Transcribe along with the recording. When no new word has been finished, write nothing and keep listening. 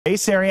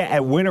Base area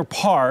at Winter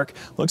Park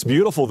looks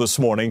beautiful this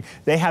morning.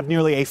 They have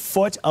nearly a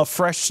foot of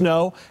fresh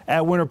snow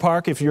at Winter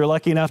Park if you're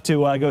lucky enough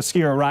to go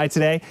ski or ride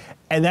today.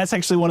 And that's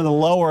actually one of the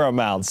lower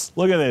amounts.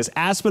 Look at this.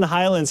 Aspen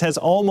Highlands has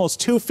almost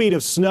 2 feet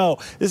of snow.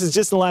 This is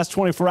just in the last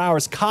 24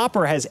 hours.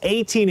 Copper has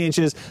 18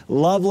 inches.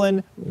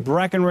 Loveland,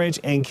 Breckenridge,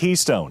 and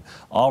Keystone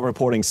all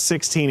reporting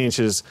 16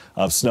 inches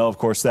of snow. Of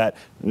course, that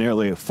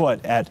nearly a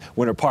foot at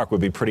Winter Park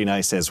would be pretty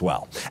nice as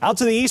well. Out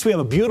to the east, we have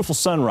a beautiful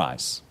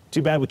sunrise.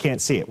 Too bad we can't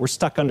see it. We're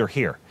stuck under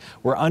here.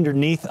 We're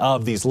underneath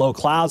of these low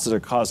clouds that are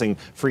causing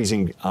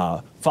freezing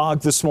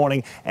fog this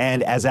morning.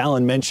 And as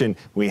Alan mentioned,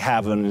 we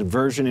have an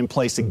inversion in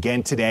place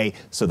again today.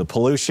 So the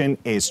pollution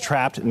is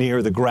trapped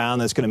near the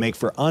ground. That's going to make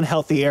for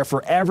unhealthy air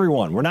for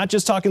everyone. We're not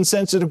just talking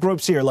sensitive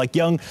groups here like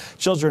young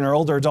children or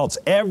older adults.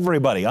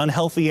 Everybody,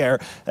 unhealthy air.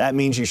 That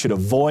means you should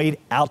avoid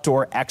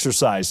outdoor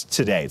exercise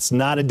today. It's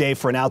not a day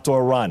for an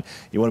outdoor run.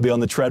 You want to be on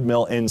the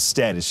treadmill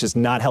instead. It's just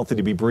not healthy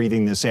to be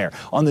breathing this air.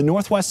 On the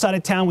northwest side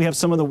of town, we have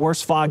some of the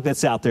worst fog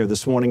that's out there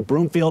this morning.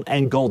 Broomfield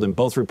and Golden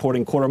both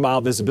reporting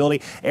quarter-mile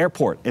visibility.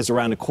 Airport is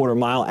around a quarter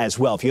mile as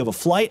well. If you have a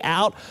flight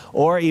out,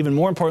 or even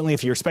more importantly,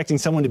 if you're expecting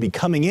someone to be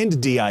coming into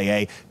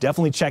DIA,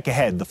 definitely check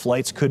ahead. The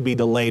flights could be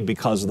delayed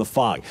because of the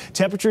fog.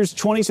 Temperatures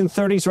 20s and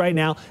 30s right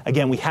now.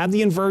 Again, we have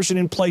the inversion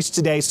in place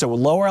today, so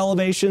lower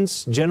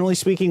elevations, generally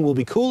speaking, will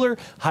be cooler.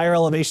 Higher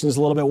elevations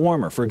a little bit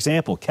warmer. For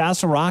example,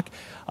 Castle Rock,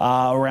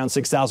 around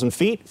 6,000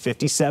 feet,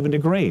 57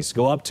 degrees.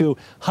 Go up to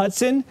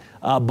Hudson,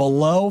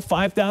 below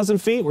 5,000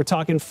 feet, we're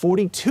talking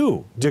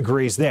 42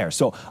 degrees there.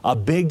 So a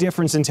big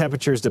difference in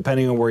temperatures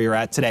depending on where you're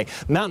at today.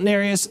 Mountain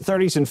areas,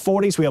 30s and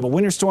 40s. We have a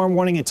winter storm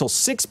warning until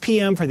 6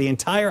 p.m. for the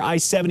entire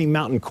I-70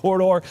 mountain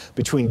corridor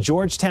between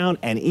Georgetown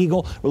and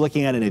Eagle. We're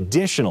looking at an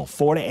additional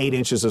 4 to 8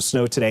 inches of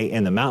snow today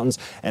in the mountains.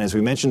 And as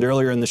we mentioned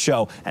earlier in the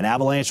show, an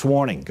avalanche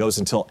warning goes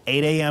until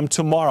 8 a.m.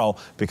 tomorrow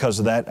because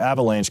of that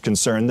avalanche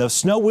concern. The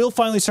snow will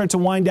finally start to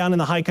wind down in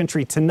the high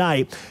country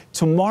tonight.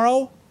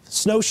 Tomorrow,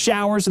 snow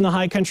showers in the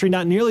high country,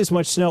 not nearly as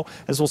much snow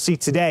as we'll see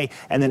today.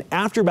 And then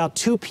after about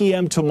 2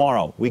 p.m.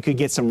 tomorrow, we could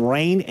get some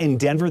rain in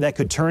Denver that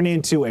could turn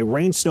into a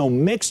rain-snow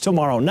mix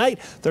tomorrow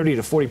night. 30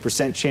 to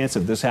 40% chance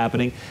of this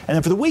happening. And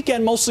then for the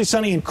weekend, mostly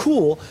sunny and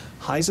cool.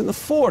 Highs in the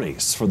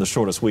 40s for the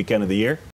shortest weekend of the year.